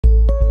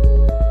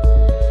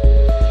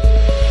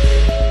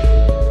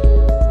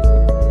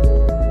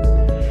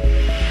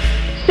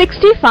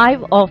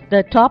65 of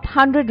the top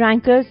 100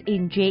 rankers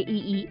in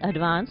JEE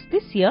Advanced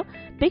this year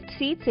picked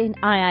seats in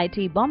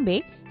IIT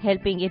Bombay,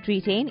 helping it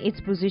retain its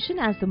position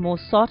as the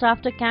most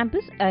sought-after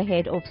campus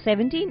ahead of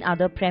 17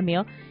 other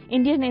premier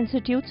Indian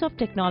institutes of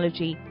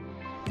technology.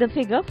 The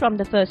figure from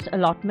the first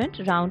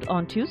allotment round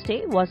on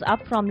Tuesday was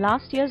up from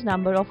last year's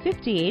number of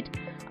 58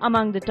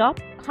 among the top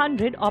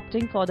 100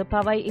 opting for the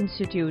Powai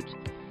Institute.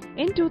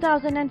 In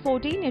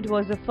 2014, it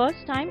was the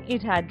first time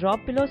it had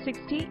dropped below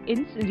 60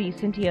 in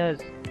recent years.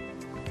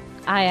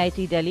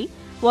 IIT Delhi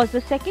was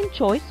the second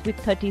choice with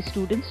 30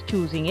 students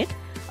choosing it,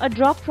 a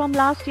drop from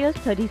last year's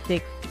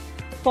 36,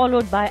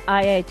 followed by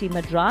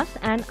IIT-Madras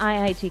and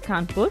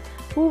IIT-Kanpur,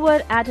 who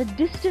were at a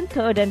distant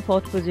third and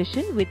fourth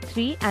position with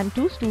 3 and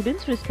 2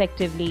 students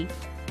respectively.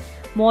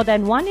 More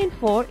than 1 in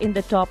 4 in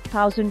the top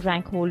 1000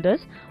 rank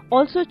holders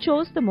also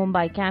chose the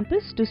Mumbai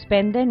campus to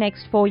spend their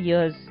next 4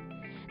 years.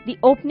 The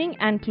opening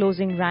and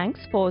closing ranks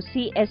for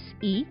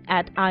CSE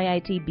at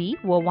IIT-B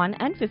were 1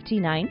 and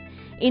 59,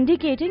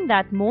 indicating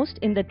that most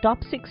in the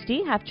top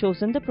 60 have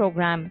chosen the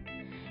program.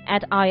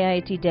 At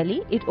IIT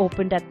Delhi, it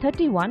opened at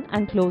 31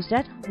 and closed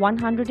at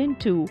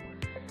 102.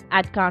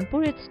 At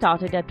Kanpur, it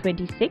started at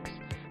 26,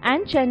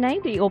 and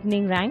Chennai, the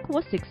opening rank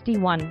was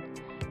 61.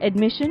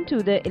 Admission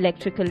to the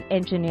electrical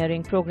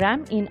engineering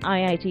program in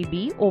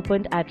IIT-B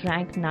opened at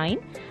rank 9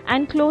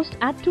 and closed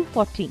at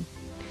 240.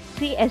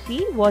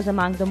 CSE was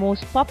among the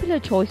most popular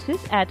choices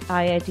at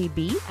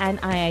IIT-B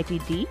and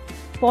IIT-D,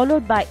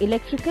 followed by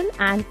electrical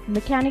and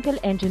mechanical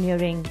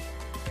engineering.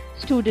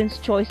 Students'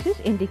 choices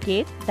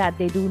indicate that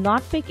they do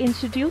not pick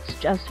institutes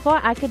just for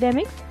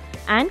academics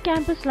and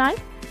campus life,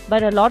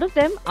 but a lot of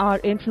them are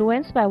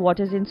influenced by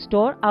what is in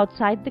store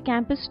outside the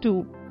campus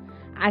too.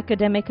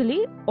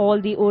 Academically,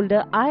 all the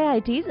older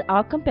IITs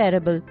are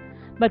comparable,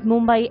 but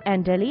Mumbai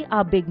and Delhi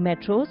are big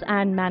metros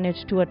and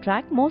manage to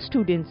attract more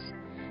students.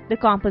 The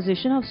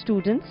composition of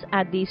students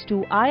at these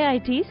two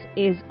IITs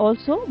is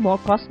also more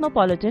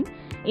cosmopolitan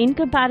in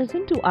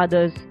comparison to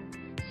others,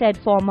 said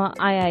former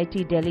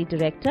IIT Delhi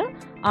director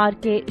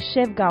R.K.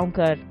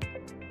 Shivgaonkar.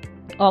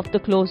 Of the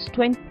close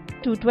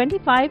to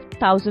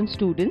 25,000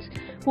 students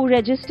who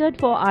registered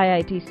for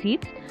IIT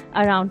seats,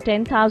 around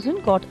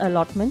 10,000 got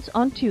allotments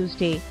on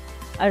Tuesday.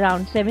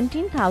 Around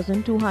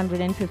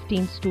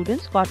 17,215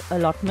 students got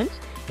allotments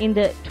in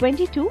the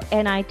 22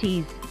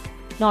 NITs.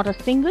 Not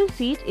a single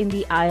seat in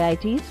the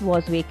IITs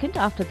was vacant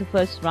after the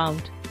first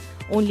round.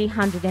 Only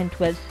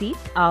 112 seats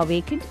are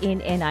vacant in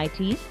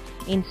NITs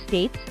in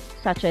states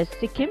such as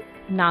Sikkim,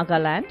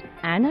 Nagaland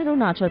and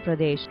Arunachal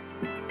Pradesh.